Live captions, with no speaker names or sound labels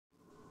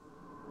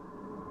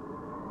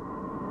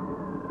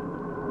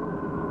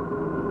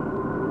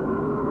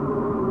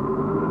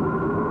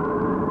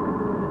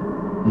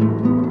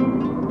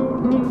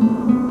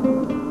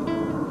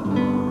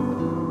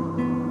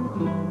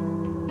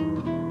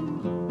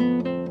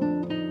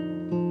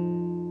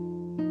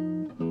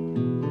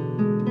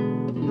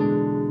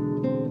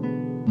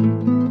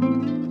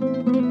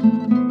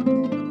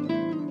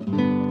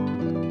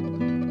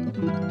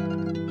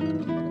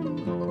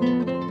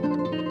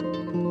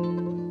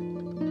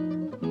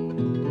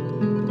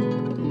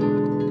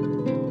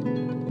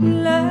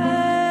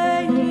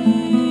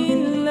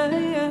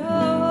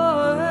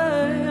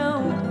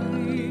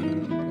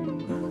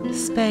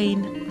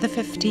Spain, the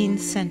 15th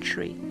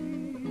century.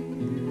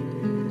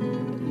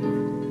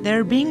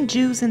 There being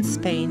Jews in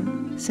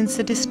Spain since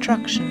the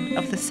destruction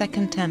of the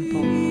Second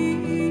Temple.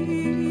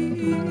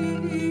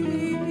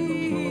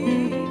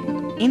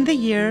 In the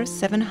year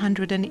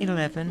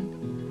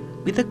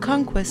 711, with the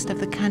conquest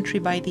of the country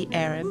by the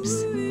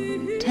Arabs,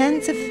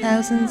 tens of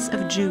thousands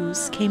of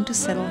Jews came to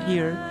settle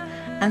here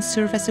and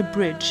serve as a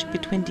bridge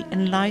between the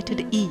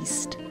enlightened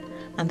East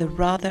and the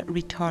rather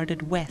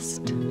retarded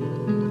West.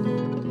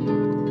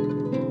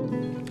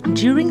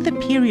 During the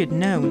period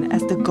known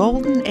as the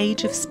Golden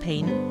Age of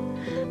Spain,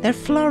 there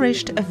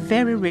flourished a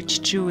very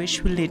rich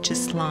Jewish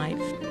religious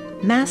life.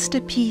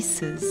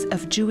 Masterpieces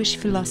of Jewish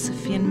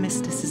philosophy and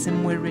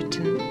mysticism were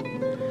written,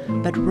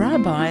 but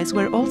rabbis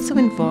were also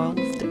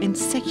involved in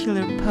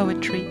secular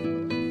poetry,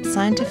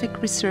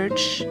 scientific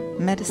research,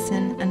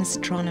 medicine, and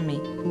astronomy.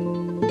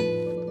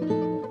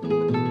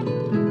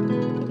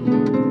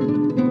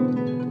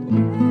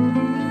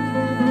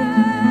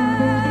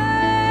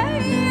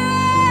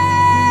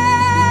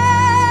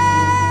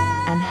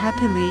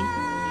 Happily,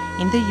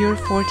 in the year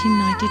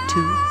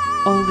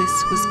 1492, all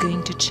this was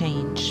going to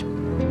change.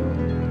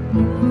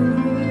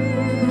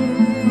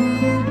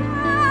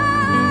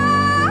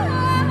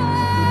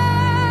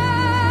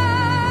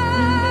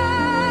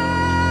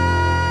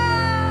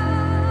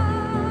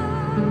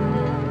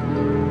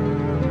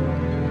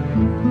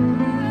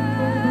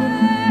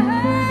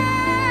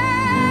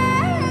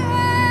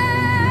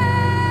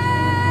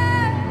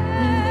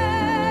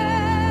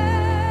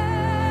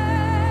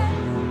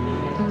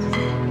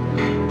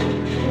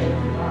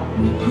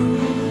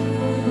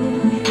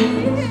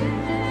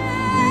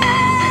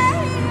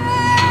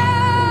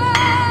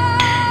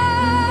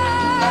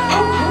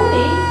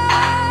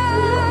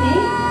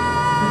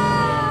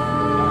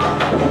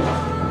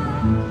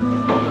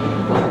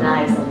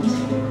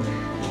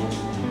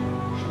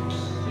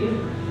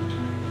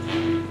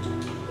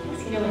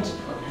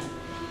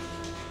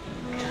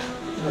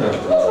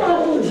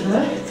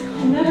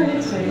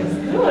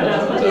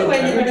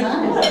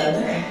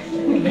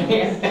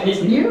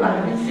 It's new, I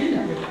haven't seen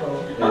it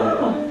before.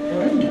 Oh,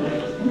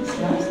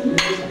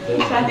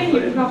 I think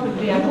you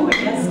probably, I bought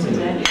it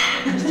yesterday.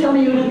 Just tell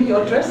me you're going to be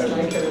your dress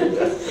like her.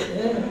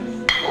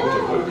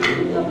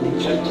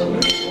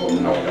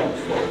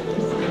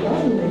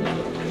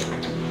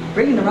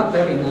 Bringing her up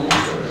very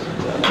nice.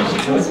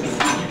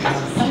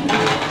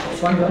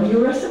 This one your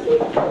new recipe?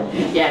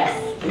 Yes,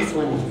 this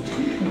one.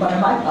 One of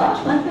my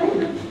parts, my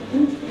favourite.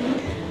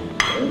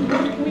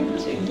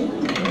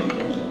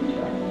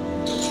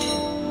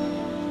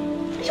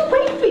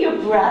 Wait for your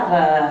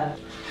brother.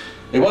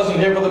 He wasn't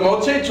here for the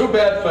mozzi? Too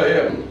bad for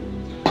him.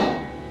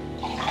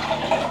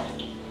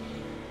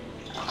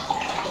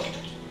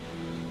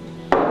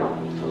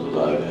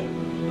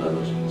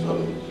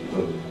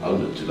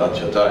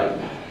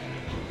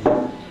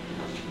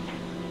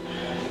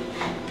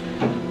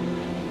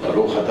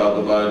 ברוך אתה ה'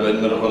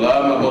 אלוהינו מלך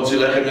העולם המוציא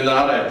לחם מן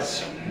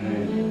הארץ.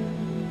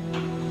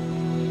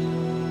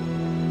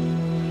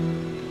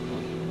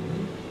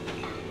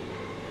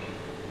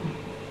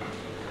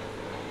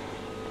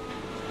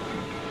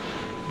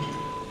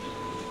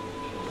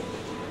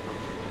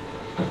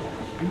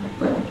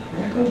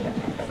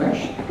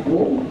 Fresh,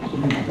 warm.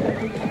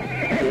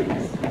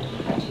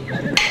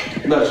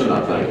 That's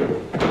enough, thank you.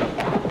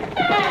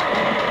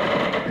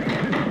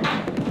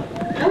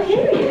 Oh,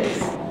 here he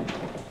is.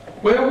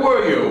 Where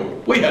were you?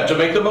 We had to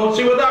make the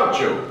mozzi without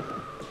you.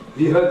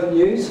 Have you heard the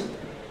news?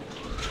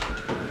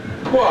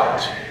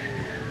 What?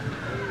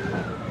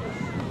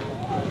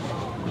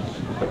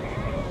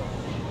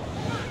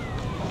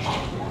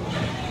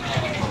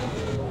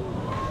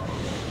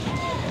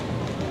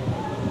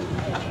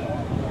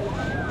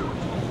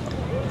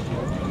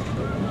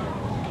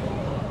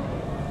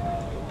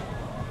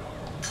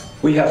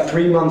 We have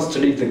 3 months to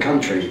leave the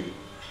country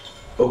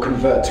or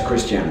convert to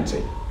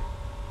Christianity.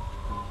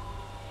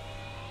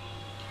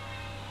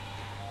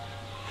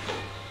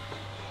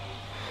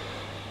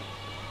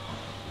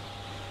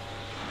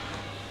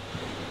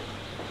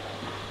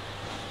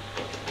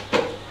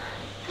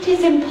 It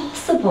is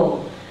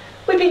impossible.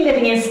 We've been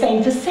living in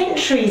Spain for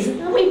centuries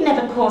and we've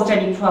never caused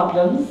any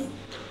problems.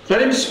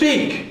 Let him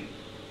speak.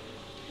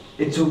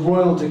 It's a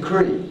royal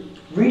decree.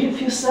 Read it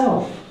for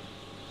yourself.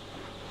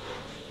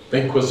 The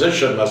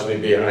Inquisition must be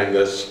behind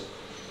this.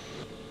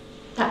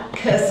 That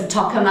cursed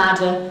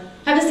Torquemada.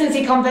 Ever since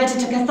he converted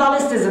to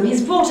Catholicism,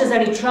 he's brought us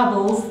only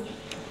troubles.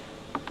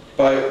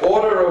 By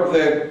order of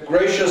their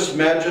gracious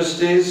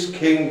majesties,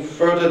 King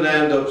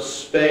Ferdinand of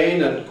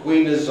Spain and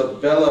Queen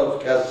Isabella of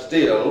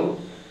Castile,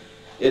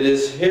 it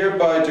is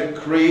hereby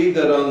decreed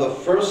that on the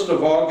 1st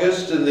of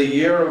August in the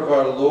year of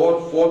our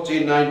Lord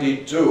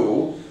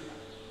 1492,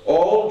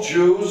 all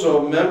Jews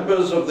or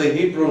members of the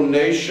Hebrew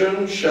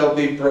nation shall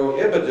be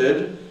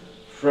prohibited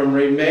from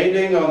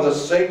remaining on the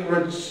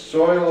sacred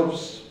soil of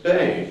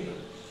Spain.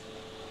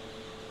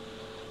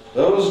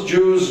 Those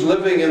Jews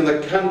living in the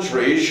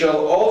country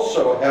shall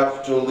also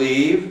have to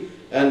leave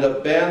and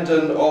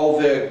abandon all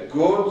their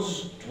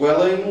goods,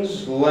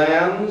 dwellings,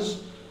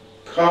 lands,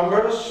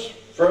 commerce,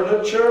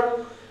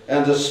 furniture,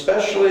 and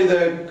especially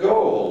their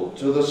gold,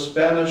 to the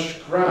Spanish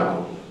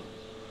crown.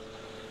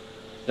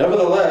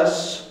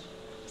 Nevertheless,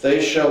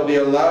 they shall be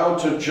allowed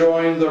to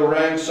join the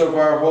ranks of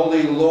our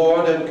Holy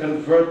Lord and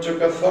convert to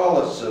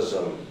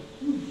Catholicism.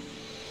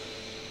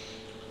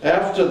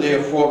 After the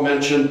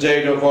aforementioned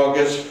date of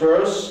August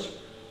 1st,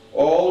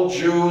 all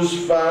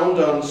Jews found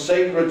on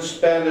sacred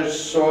Spanish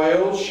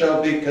soil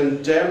shall be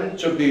condemned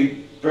to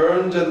be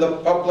burned in the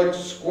public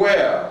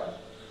square.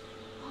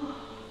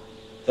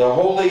 The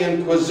Holy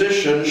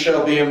Inquisition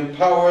shall be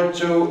empowered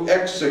to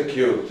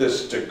execute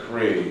this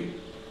decree.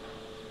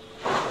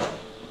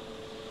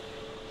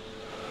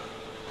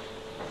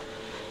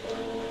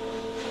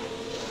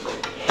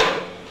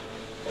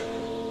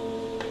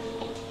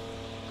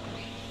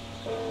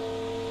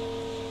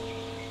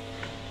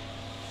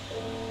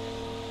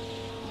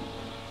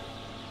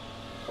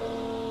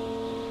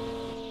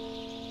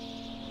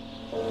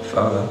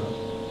 Father,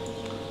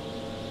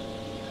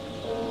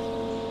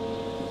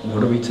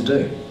 what are we to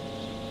do?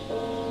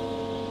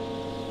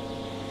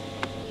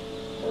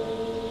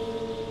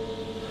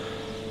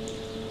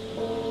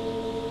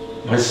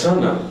 My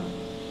son,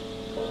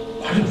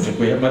 I don't think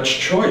we have much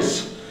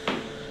choice.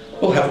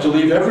 We'll have to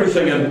leave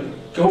everything and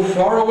go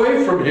far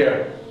away from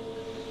here.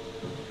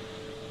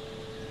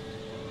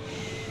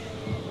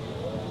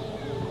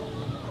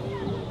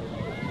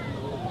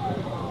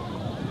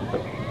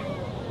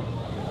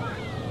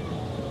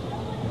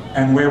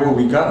 And where will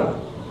we go?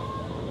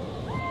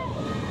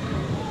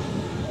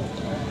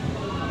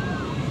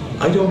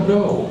 I don't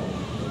know.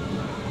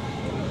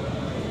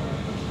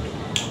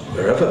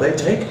 Wherever they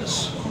take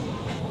us.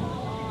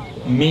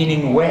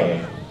 Meaning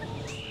where?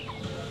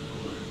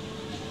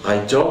 I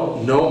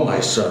don't know, my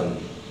son.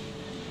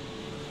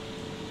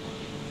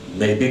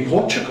 Maybe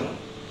Portugal.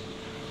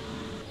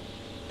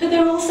 But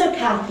they're also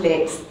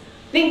Catholics.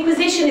 The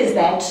Inquisition is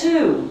there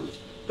too.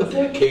 But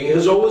their king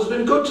has always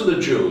been good to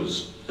the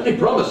Jews, and he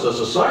promised us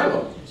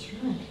asylum. That's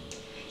right.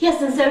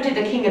 Yes, and so did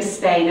the King of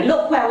Spain, and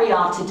look where we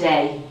are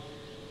today.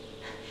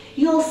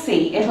 You'll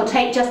see, it'll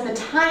take just the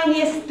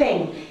tiniest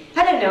thing.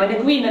 I don't know, an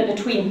agreement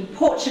between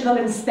Portugal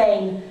and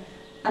Spain,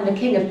 and the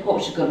King of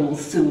Portugal will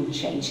soon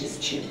change his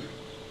tune.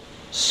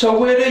 So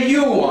where do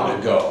you want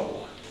to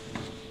go?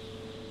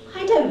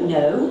 I don't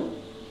know.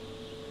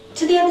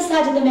 To the other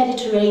side of the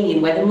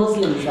Mediterranean, where the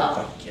Muslims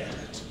are. Forget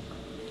it.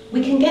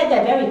 We can get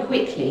there very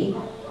quickly.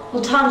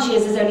 Well,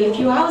 Tangiers is only a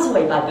few hours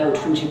away by boat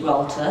from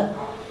Gibraltar.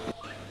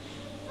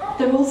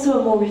 They're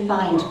also a more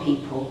refined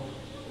people.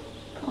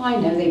 Oh, I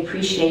know they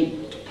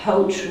appreciate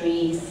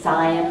poetry,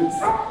 science,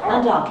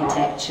 and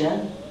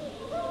architecture.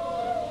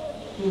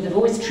 They've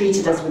always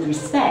treated us with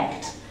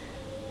respect.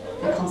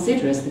 They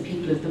consider us the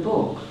people of the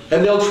book.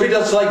 And they'll treat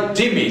us like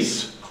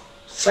dhimmis,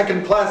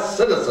 second-class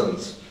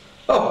citizens.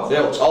 Oh,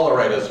 they'll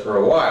tolerate us for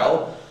a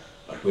while,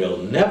 but we'll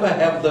never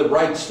have the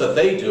rights that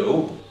they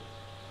do,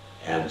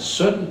 and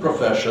certain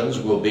professions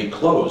will be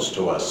closed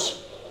to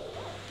us.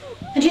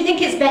 And do you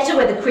think it's better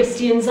where the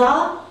Christians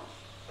are?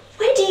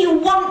 Where do you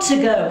want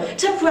to go?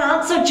 To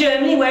France or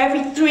Germany, where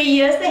every 3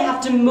 years they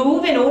have to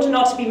move in order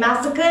not to be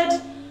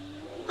massacred?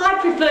 I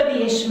prefer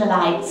the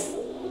Ishmaelites.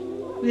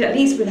 At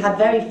least we've had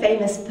very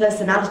famous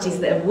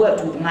personalities that have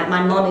worked with them, like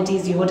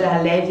Maimonides, Yehuda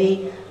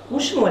Halevi, or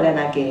Shmuel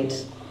Enagid.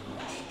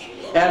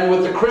 And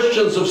with the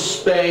Christians of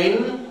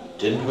Spain,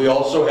 didn't we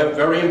also have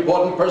very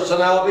important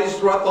personalities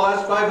throughout the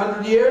last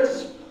 500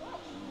 years?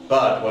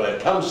 But when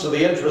it comes to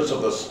the interests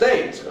of the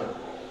state,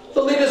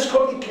 the leaders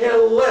couldn't care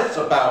less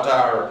about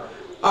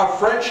our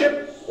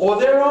friendship or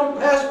their own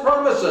past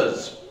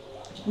promises.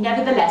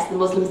 Nevertheless, the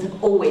Muslims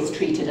have always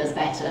treated us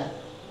better.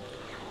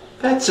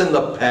 That's in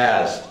the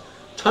past.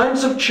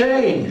 Times have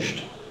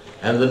changed,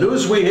 and the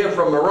news we hear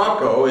from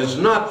Morocco is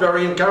not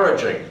very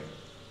encouraging.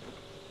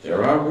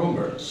 There are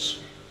rumors,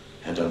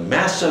 and a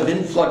massive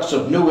influx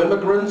of new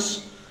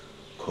immigrants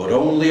could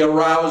only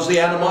arouse the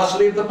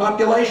animosity of the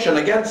population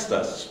against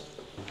us.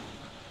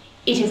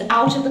 It is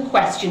out of the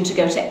question to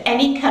go to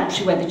any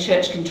country where the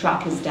church can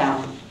track us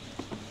down.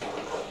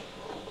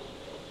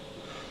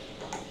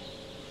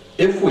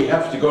 If we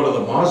have to go to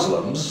the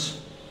Muslims,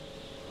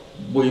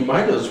 we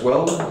might as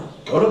well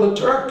go to the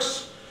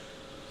Turks.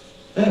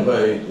 They have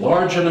a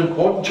large and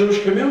important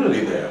Jewish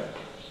community there,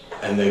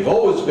 and they've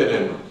always been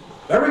in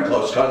very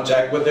close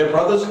contact with their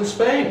brothers in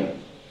Spain.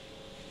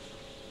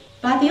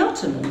 By the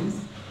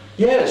Ottomans?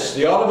 Yes,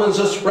 the Ottomans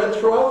are spread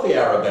throughout the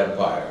Arab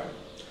Empire.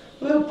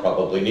 They'll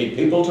probably need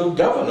people to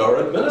govern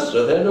or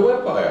administer their new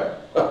empire.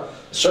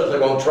 Certainly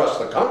won't trust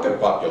the conquered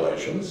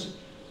populations.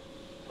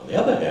 On the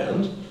other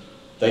hand,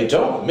 they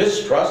don't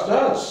mistrust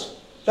us.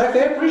 In fact,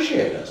 they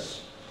appreciate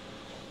us.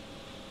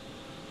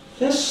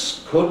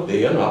 This could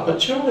be an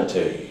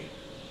opportunity.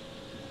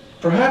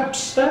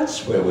 Perhaps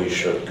that's where we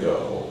should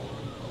go.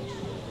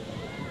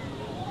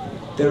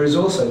 There is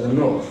also the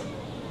north,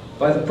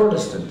 by the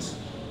Protestants,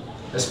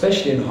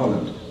 especially in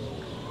Holland.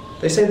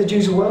 They say the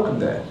Jews are welcome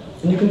there,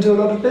 and you can do a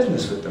lot of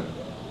business with them.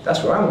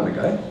 That's where I want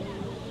to go.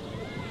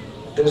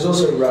 There's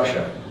also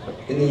Russia,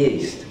 in the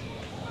east.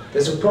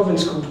 There's a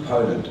province called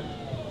Poland.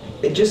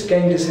 It just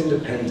gained its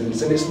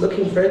independence and it's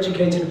looking for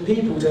educated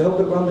people to help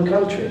it run the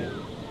country.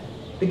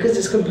 Because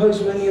it's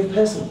composed mainly of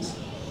peasants.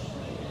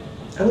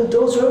 And the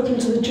doors are open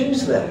to the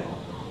Jews there.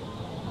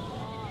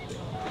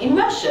 In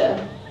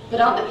Russia? But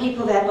aren't the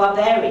people there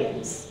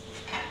barbarians?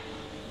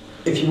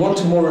 If you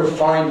want a more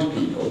refined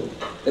people,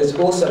 there's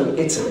also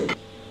Italy.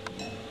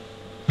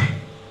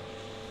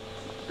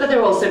 But there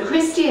are also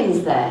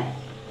Christians there.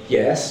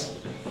 Yes,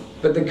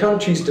 but the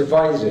country's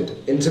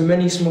divided into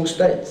many small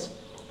states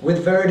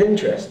with varied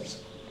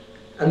interests.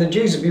 And the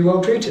Jews would be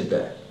well treated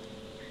there.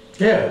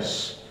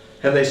 Yes,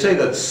 and they say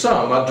that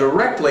some are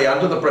directly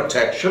under the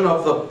protection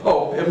of the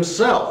Pope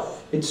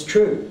himself. It's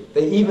true.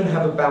 They even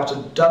have about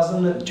a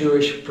dozen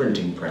Jewish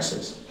printing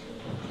presses.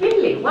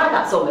 Really? Why,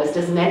 that's almost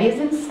as many as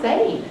in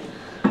Spain.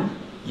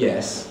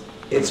 Yes,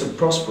 it's a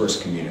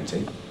prosperous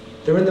community.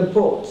 They're in the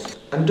ports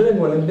and doing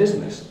well in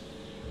business.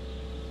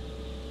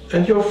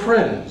 And your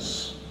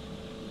friends,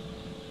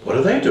 what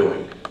are they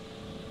doing?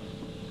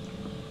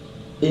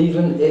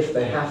 Even if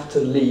they have to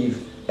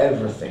leave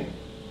everything,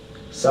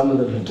 some of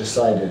them have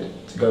decided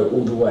to go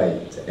all the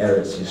way to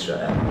Eretz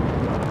Yisrael.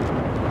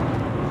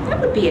 That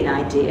would be an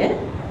idea.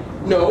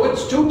 No,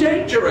 it's too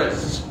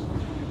dangerous.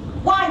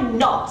 Why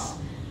not?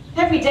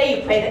 Every day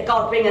you pray that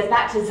God bring us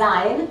back to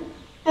Zion.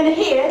 And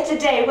here,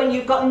 today, when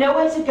you've got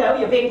nowhere to go,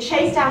 you're being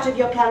chased out of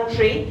your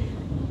country,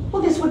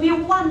 well, this would be a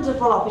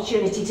wonderful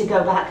opportunity to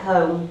go back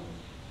home.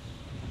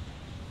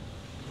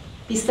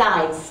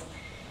 Besides,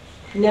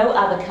 no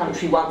other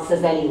country wants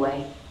us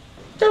anyway.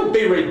 Don't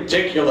be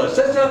ridiculous.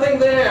 There's nothing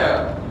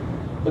there.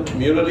 The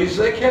communities,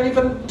 they can't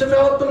even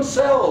develop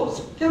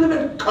themselves. They live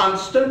in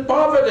constant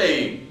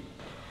poverty.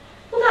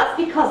 Well,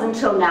 that's because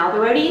until now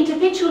there were only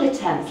individual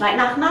attempts like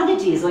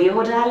Nachmanides or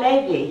Yehuda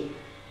Halevi.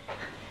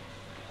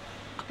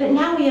 But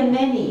now we are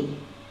many.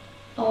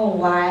 Oh,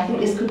 why, I think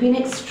this could be an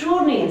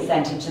extraordinary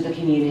incentive to the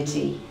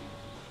community.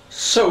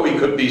 So we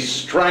could be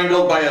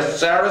strangled by a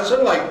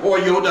Saracen like poor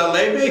Yehuda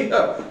Halevi?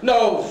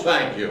 No,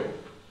 thank you.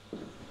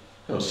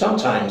 You know,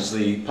 sometimes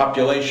the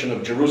population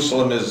of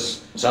Jerusalem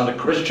is under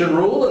Christian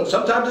rule and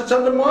sometimes it's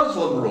under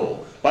Muslim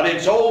rule. But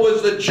it's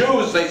always the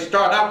Jews they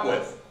start up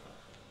with.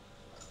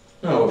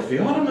 Now, if the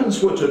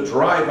Ottomans were to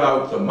drive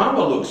out the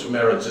Mamelukes from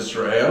Eretz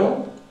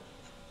Israel,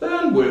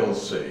 then we'll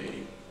see.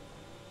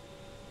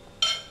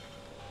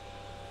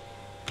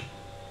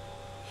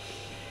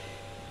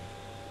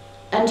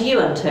 And you,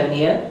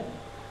 Antonio?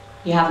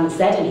 You haven't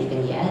said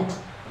anything yet.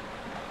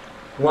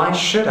 Why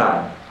should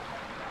I?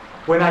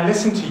 When I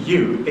listen to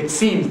you, it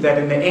seems that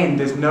in the end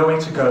there's nowhere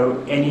to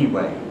go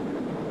anyway.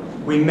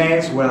 We may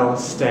as well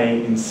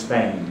stay in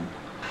Spain.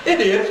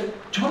 Idiot!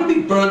 Do you want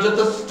to be burned at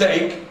the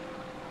stake?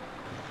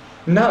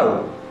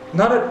 No,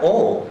 not at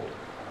all.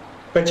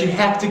 But you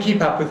have to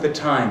keep up with the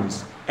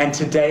times. And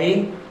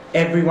today,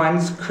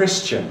 everyone's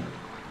Christian.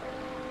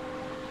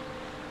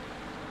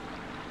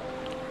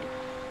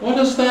 What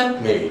does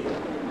that mean?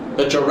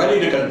 That you're ready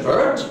to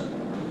convert?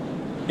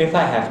 If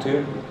I have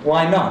to,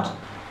 why not?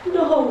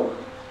 No.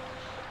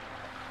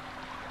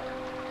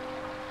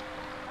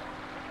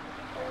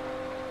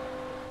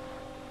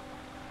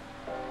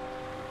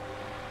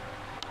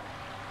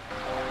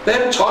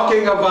 They're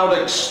talking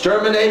about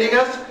exterminating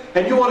us,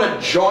 and you want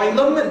to join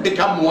them and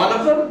become one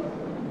of them?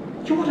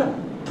 You want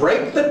to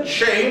break the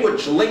chain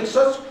which links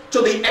us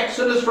to the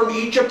exodus from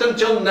Egypt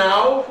until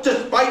now,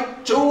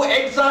 despite 2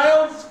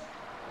 exiles?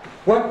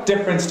 What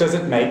difference does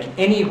it make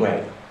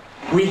anyway?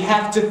 We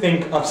have to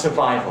think of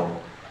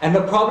survival. And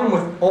the problem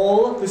with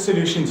all the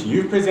solutions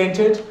you've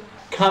presented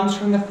comes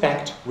from the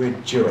fact we're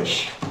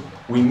Jewish.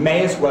 We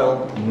may as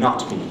well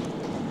not be.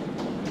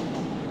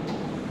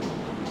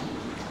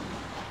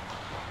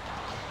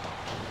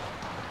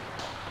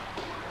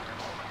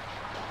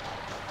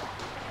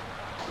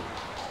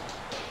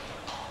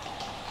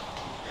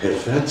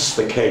 If that's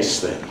the case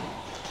then,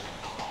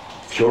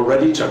 if you're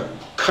ready to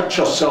cut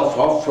yourself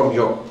off from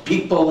your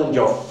people and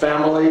your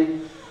family,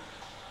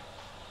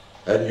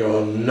 and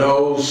you're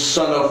no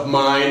son of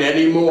mine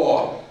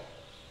anymore,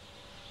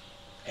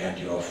 and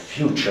your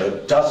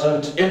future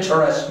doesn't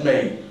interest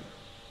me,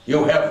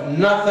 you have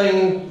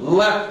nothing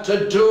left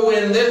to do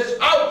in this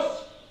house!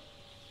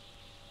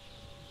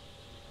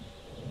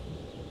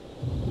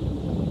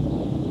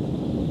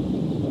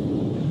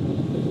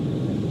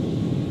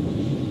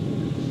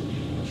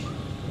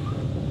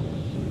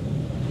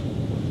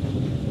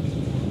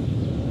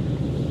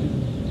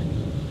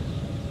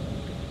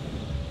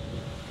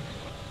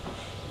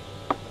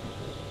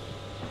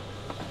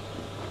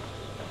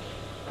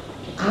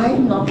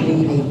 I'm not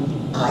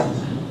leaving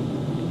either.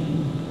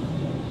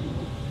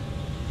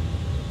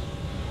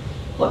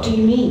 What do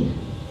you mean?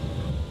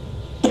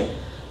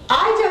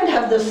 I don't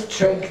have the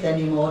strength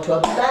anymore to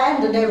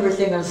abandon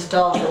everything and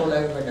start all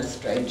over in a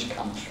strange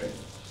country.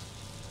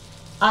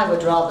 I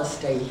would rather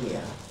stay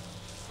here.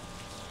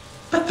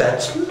 But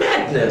that's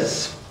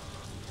madness!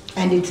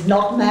 And it's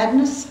not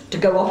madness to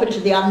go off into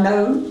the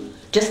unknown,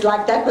 just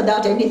like that,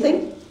 without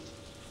anything?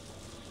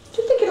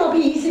 Do you think it'll be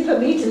easy for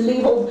me to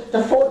leave all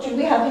the fortune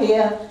we have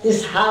here,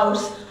 this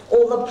house,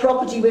 all the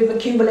property we've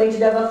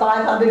accumulated over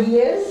 500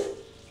 years?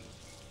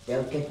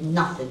 They'll get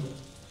nothing.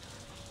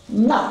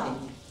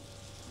 Nothing.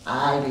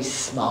 I'll be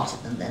smarter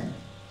than them.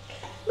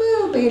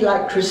 We'll be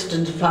like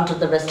Christians in front of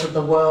the rest of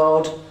the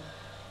world,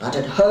 but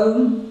at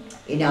home,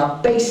 in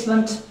our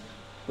basement,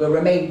 we'll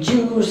remain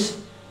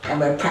Jews and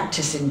we'll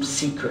practice in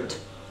secret.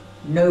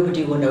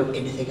 Nobody will know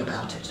anything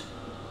about it.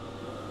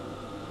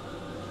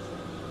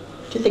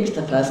 Do you think it's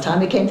the first time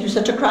we came through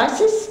such a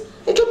crisis?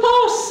 It'll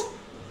pass.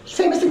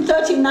 Same as in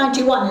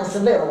 1391 in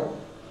Seville.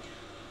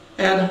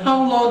 And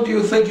how long do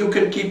you think you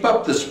can keep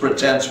up this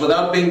pretense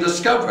without being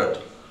discovered?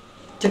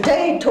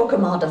 Today,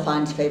 Torquemada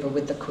finds favour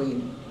with the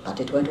Queen,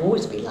 but it won't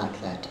always be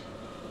like that.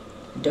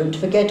 And don't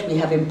forget, we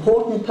have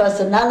important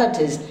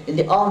personalities in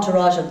the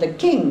entourage of the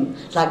King,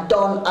 like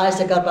Don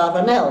Isagar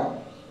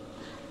Barbanel.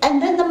 And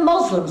then the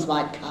Muslims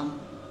might come.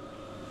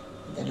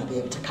 And then I'll be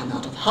able to come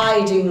out of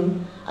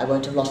hiding, I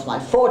won't have lost my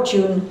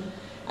fortune,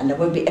 and I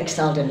won't be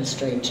exiled in a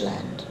strange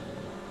land.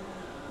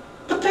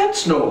 But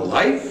that's no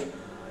life.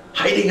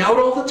 Hiding out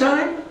all the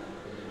time?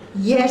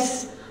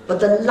 Yes,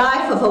 but the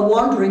life of a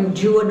wandering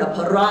Jew and a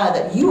pariah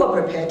that you are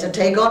prepared to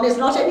take on is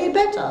not any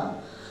better.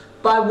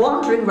 By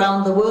wandering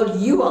round the world,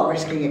 you are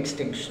risking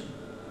extinction.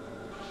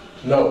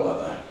 No,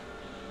 Mother.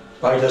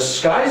 By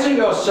disguising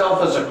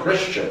yourself as a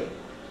Christian,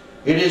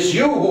 it is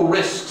you who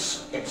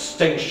risks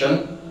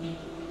extinction.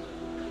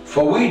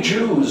 For we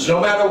Jews, no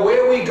matter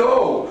where we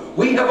go,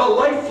 we have a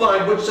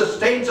lifeline which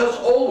sustains us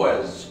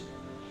always.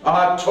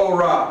 Our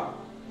Torah.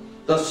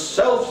 The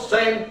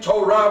self-same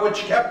Torah which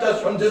kept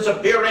us from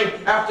disappearing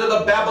after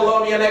the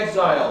Babylonian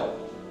exile,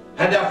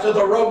 and after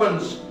the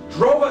Romans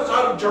drove us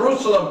out of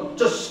Jerusalem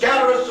to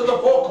scatter us to the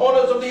four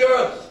corners of the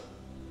earth.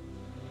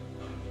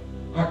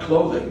 Our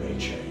clothing may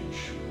change.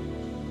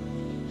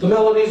 The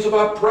melodies of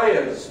our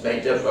prayers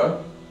may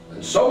differ,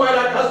 and so might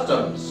our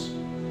customs.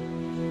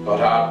 But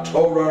our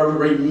Torah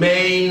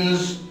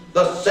remains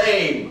the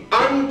same,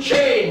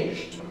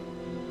 unchanged.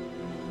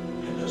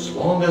 And as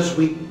long as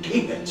we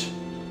keep it,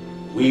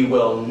 we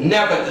will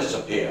never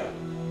disappear,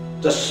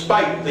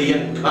 despite the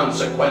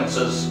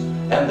inconsequences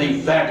and the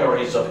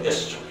vagaries of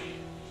history.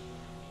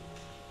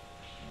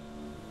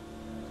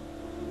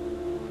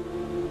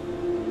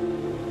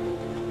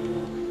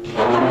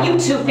 Have you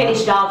two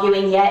finished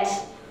arguing yet?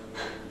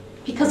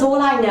 Because all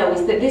I know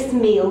is that this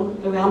meal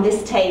around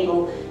this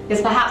table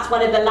is perhaps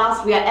one of the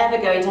last we are ever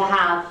going to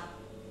have.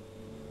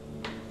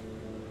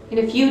 In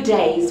a few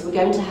days, we're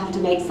going to have to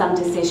make some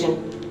decision,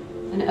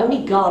 and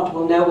only God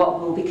will know what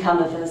will become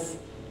of us.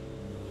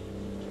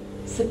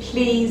 So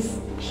please,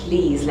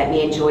 please let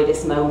me enjoy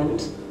this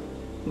moment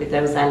with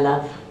those I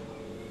love.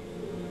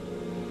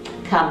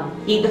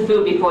 Come, eat the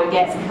food before it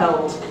gets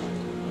cold,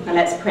 and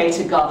let's pray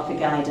to God for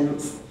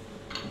guidance.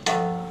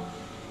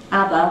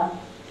 Abba,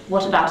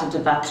 what about a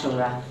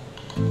Devatura?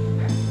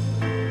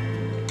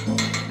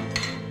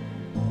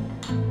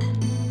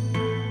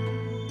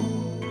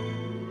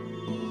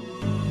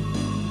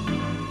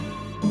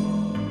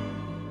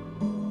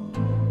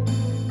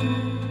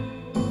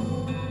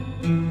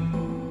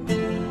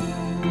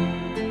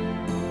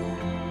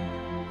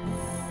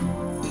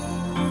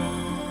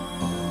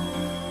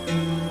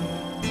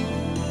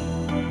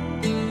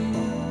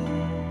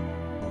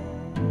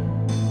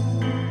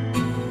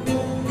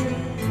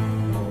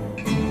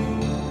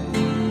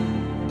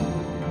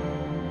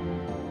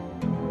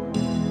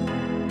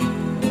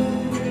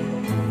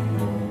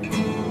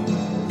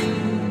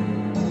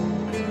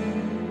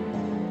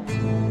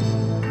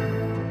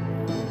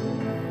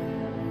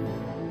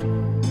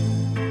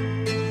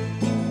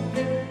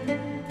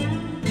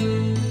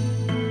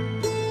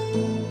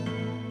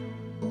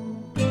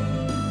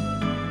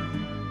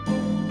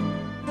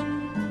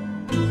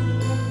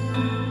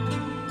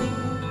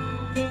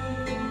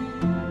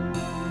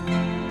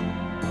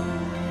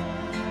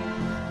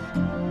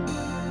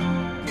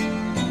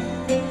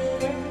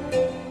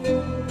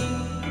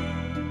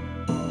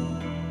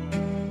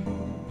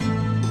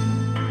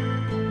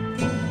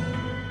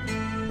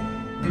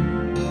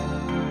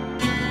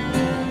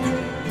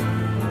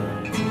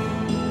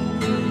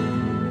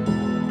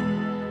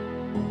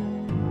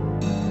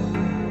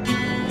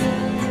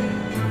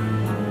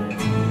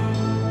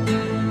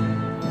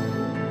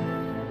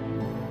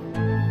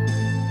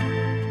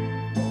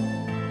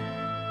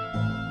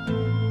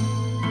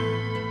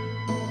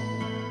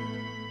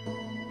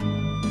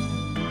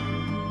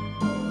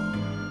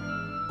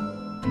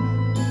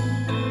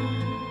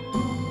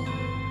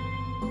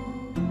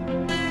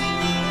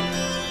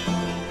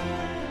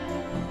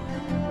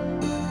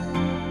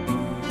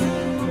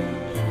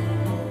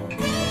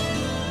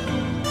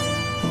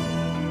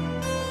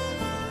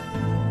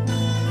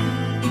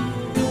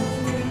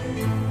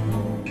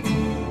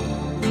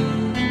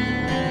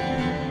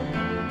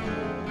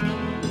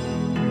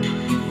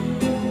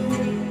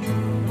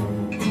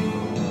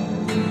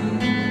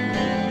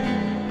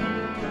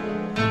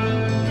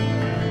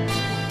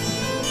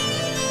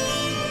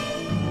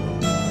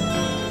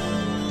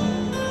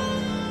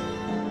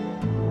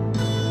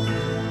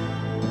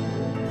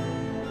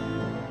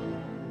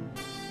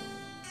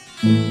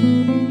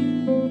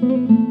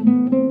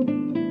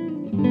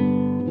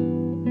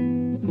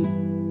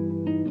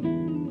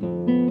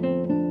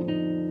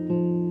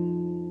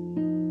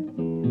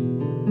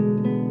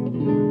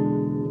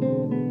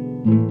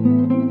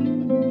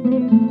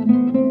 you.